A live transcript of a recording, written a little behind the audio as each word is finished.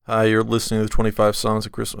Hi, you're listening to the 25 Songs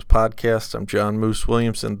of Christmas podcast. I'm John Moose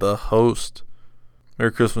Williamson, the host.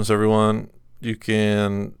 Merry Christmas, everyone. You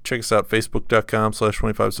can check us out,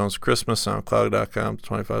 facebook.com/25 Songs of Christmas, soundcloud.com,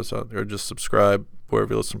 25 Songs, or just subscribe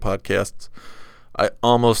wherever you listen to podcasts. I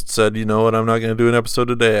almost said, you know what, I'm not going to do an episode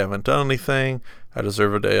today. I haven't done anything. I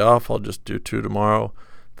deserve a day off. I'll just do 2 tomorrow.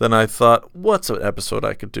 Then I thought, what's an episode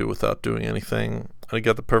I could do without doing anything? And I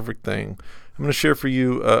got the perfect thing. I'm going to share for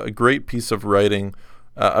you a great piece of writing.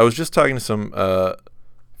 I was just talking to some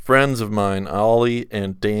friends of mine, Ollie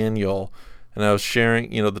and Daniel, and I was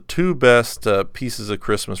sharing, the 2 best pieces of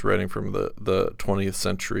Christmas writing from the 20th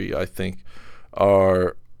century, I think,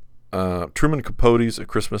 are Truman Capote's A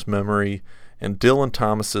Christmas Memory and Dylan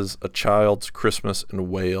Thomas's A Child's Christmas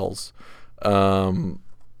in Wales. It's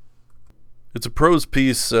a prose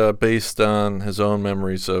piece based on his own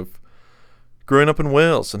memories of growing up in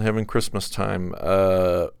Wales and having Christmas time.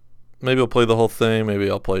 Maybe I'll play the whole thing. Maybe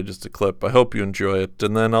I'll play just a clip. I hope you enjoy it.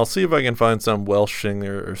 And then I'll see if I can find some Welsh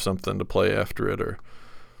singer or something to play after it, or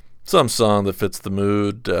some song that fits the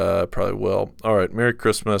mood. Probably will. All right, Merry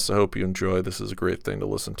Christmas. I hope you enjoy. This is a great thing to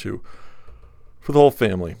listen to for the whole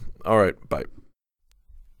family. All right, bye.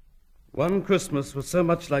 One Christmas was so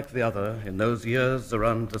much like the other in those years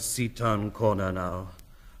around the Seatown corner now,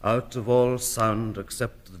 out of all sound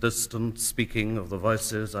except the distant speaking of the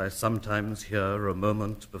voices I sometimes hear a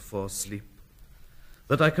moment before sleep,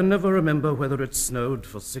 that I can never remember whether it snowed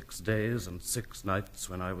for 6 days and 6 nights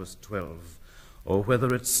when I was 12, or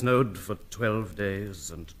whether it snowed for 12 days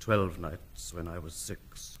and 12 nights when I was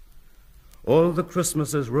 6. All the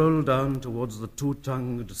Christmases rolled down towards the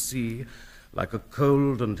two-tongued sea like a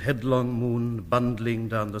cold and headlong moon bundling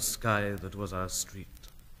down the sky that was our street.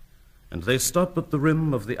 And they stop at the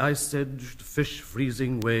rim of the ice-edged,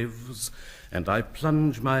 fish-freezing waves, and I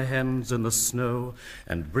plunge my hands in the snow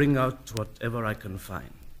and bring out whatever I can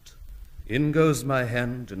find. In goes my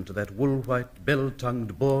hand into that wool-white,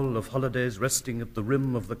 bell-tongued ball of holidays resting at the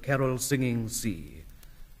rim of the carol-singing sea,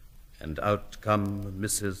 and out come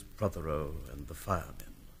Mrs. Prothero and the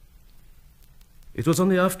firemen. It was on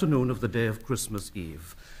the afternoon of the day of Christmas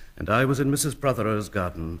Eve, and I was in Mrs. Prothero's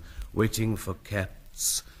garden waiting for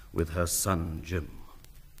cats with her son Jim.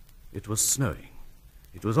 It was snowing.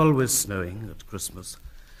 It was always snowing at Christmas.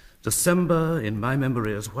 December, in my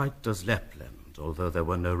memory, as white as Lapland, although there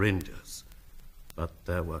were no reindeers. But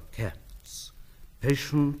there were cats,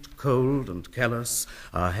 patient, cold, and callous,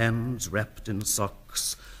 our hands wrapped in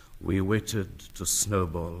socks. We waited to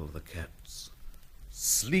snowball the cats.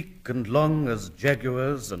 Sleek and long as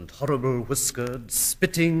jaguars and horrible whiskered,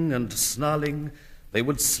 spitting and snarling, they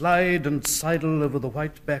would slide and sidle over the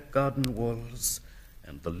white back garden walls,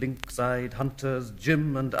 and the lynx-eyed hunters,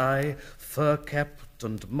 Jim and I, fur-capped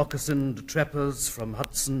and moccasined trappers from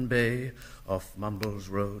Hudson Bay off Mumbles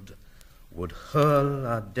Road, would hurl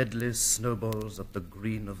our deadly snowballs at the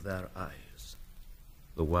green of their eyes.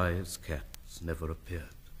 The wise cats never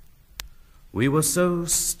appeared. We were so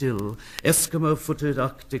still, Eskimo-footed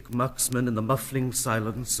Arctic marksmen in the muffling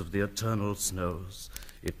silence of the eternal snows,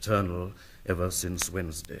 eternal ever since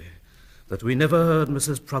Wednesday, that we never heard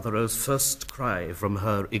Mrs. Prothero's first cry from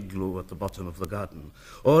her igloo at the bottom of the garden,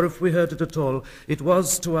 or if we heard it at all, it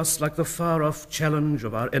was to us like the far-off challenge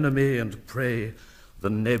of our enemy and prey, the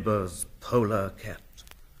neighbor's polar cat.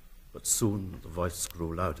 But soon the voice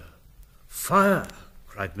grew louder. "Fire!"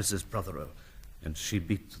 cried Mrs. Prothero, and she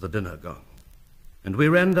beat the dinner gong. And we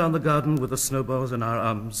ran down the garden with the snowballs in our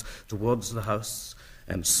arms towards the house,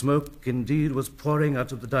 and smoke indeed was pouring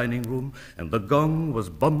out of the dining room, and the gong was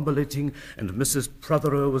bombulating, and Mrs.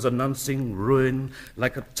 Prothero was announcing ruin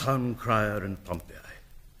like a town crier in Pompeii.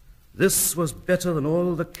 This was better than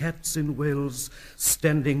all the cats in Wales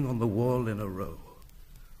standing on the wall in a row.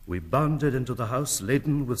 We bounded into the house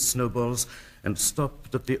laden with snowballs and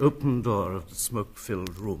stopped at the open door of the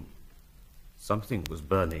smoke-filled room. Something was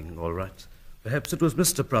burning, all right. Perhaps it was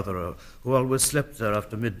Mr. Prothero, who always slept there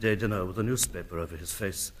after midday dinner with a newspaper over his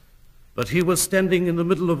face. But he was standing in the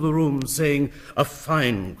middle of the room saying, "A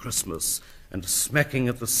fine Christmas," and smacking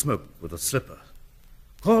at the smoke with a slipper.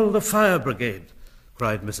 "Call the fire brigade,"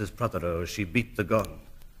 cried Mrs. Prothero as she beat the gong.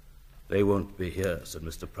 "They won't be here," said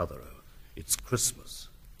Mr. Prothero. "It's Christmas."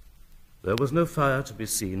 There was no fire to be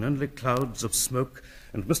seen, only clouds of smoke,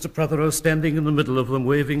 and Mr. Prothero standing in the middle of them,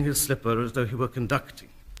 waving his slipper as though he were conducting.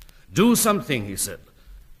 "Do something," he said.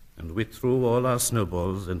 And we threw all our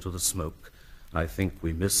snowballs into the smoke. I think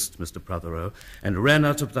we missed Mr. Prothero, and ran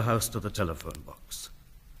out of the house to the telephone box.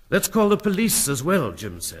 "Let's call the police as well,"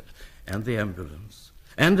 Jim said, "and the ambulance.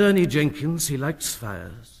 And Ernie Jenkins, he likes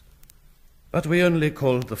fires." But we only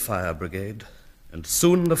called the fire brigade, And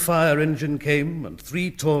soon the fire engine came, and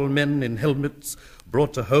 3 tall men in helmets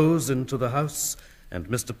brought a hose into the house, and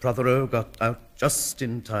Mr. Prothero got out just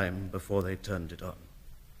in time before they turned it on.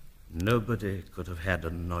 Nobody could have had a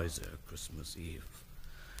noisier Christmas Eve.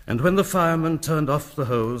 And when the firemen turned off the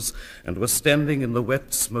hose and were standing in the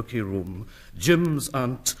wet, smoky room, Jim's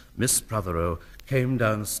aunt, Miss Prothero, came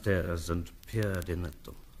downstairs and peered in at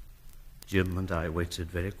them. Jim and I waited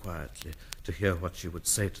very quietly to hear what she would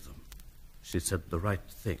say to them. She said the right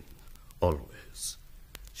thing, always.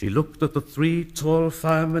 She looked at the 3 tall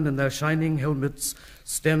firemen in their shining helmets,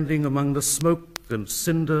 standing among the smoke and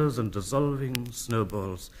cinders and dissolving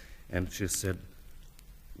snowballs, and she said,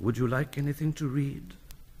 "Would you like anything to read?"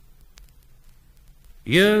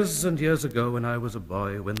 Years and years ago, when I was a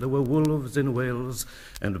boy, when there were wolves in Wales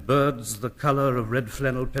and birds the color of red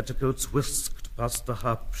flannel petticoats whisked past the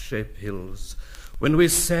harp-shaped hills, when we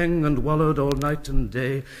sang and wallowed all night and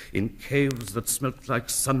day in caves that smelt like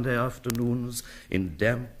Sunday afternoons, in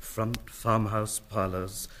damp front farmhouse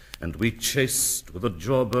parlors, and we chased with the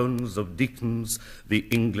jawbones of deacons the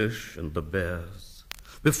English and the bears.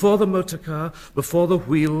 Before the motor car, before the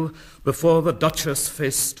wheel, before the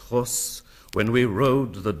Duchess-faced horse, when we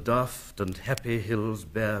rode the daft and happy hills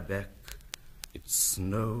bareback, it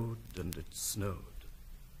snowed and it snowed.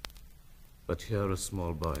 But here a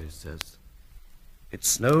small boy says, "It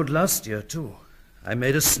snowed last year, too. I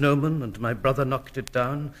made a snowman, and my brother knocked it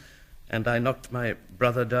down, and I knocked my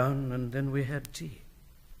brother down, and then we had tea."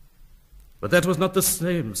 But that was not the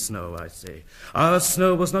same snow, I say. Our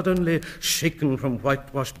snow was not only shaken from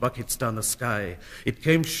whitewashed buckets down the sky. It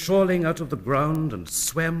came shoaling out of the ground and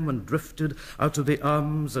swam and drifted out of the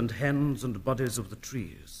arms and hands and bodies of the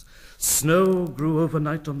trees. Snow grew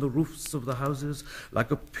overnight on the roofs of the houses like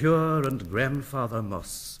a pure and grandfather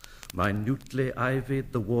moss, minutely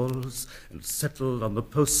ivied the walls and settled on the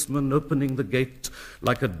postman opening the gate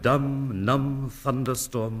like a dumb, numb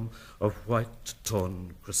thunderstorm of white,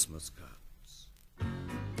 torn Christmas cards.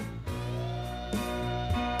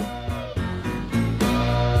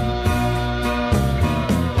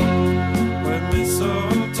 When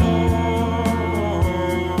mistletoe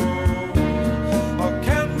or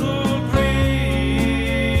candle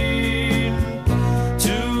green,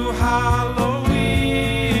 to Halloween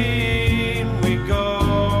we go.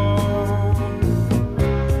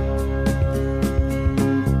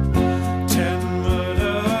 Ten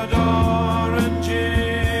murdered oranges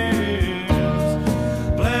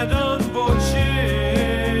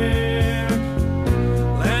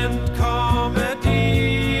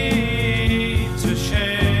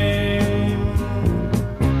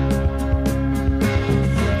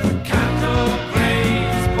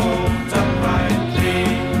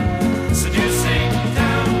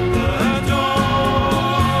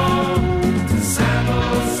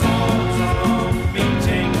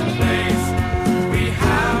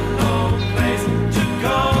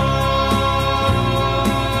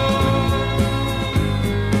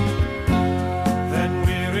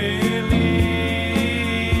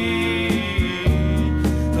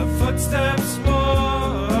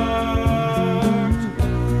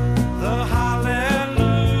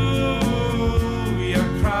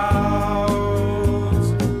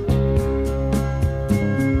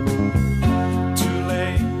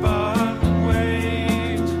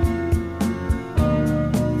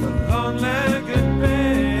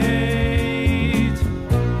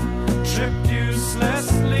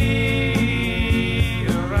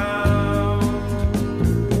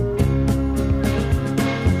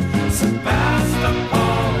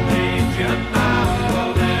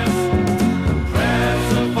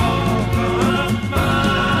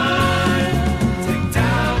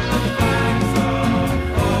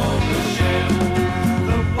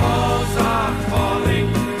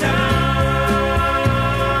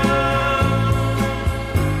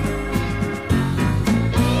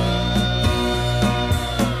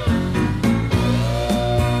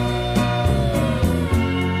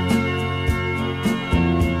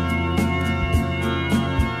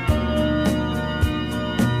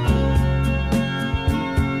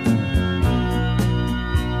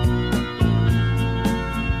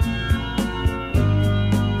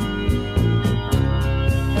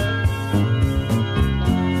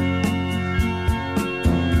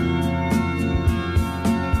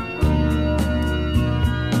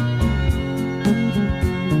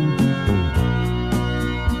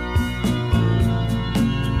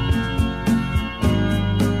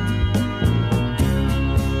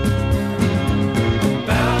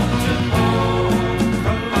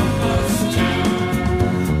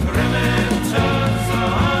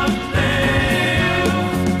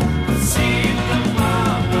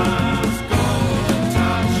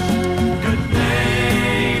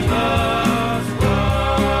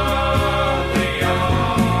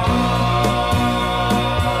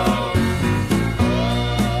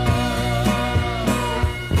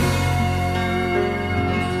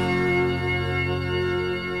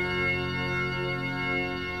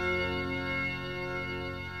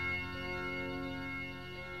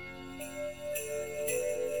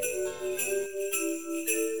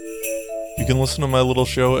You can listen to my little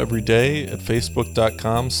show every day at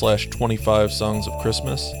facebook.com/25 Songs of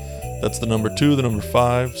Christmas. That's the number 2, the number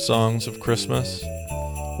 5, Songs of Christmas.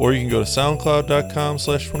 Or you can go to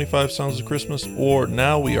soundcloud.com/25 Songs of Christmas. Or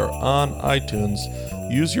now we are on iTunes.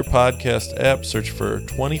 Use your podcast app, search for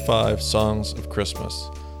 25 Songs of Christmas.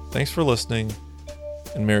 Thanks for listening,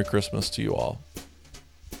 and Merry Christmas to you all.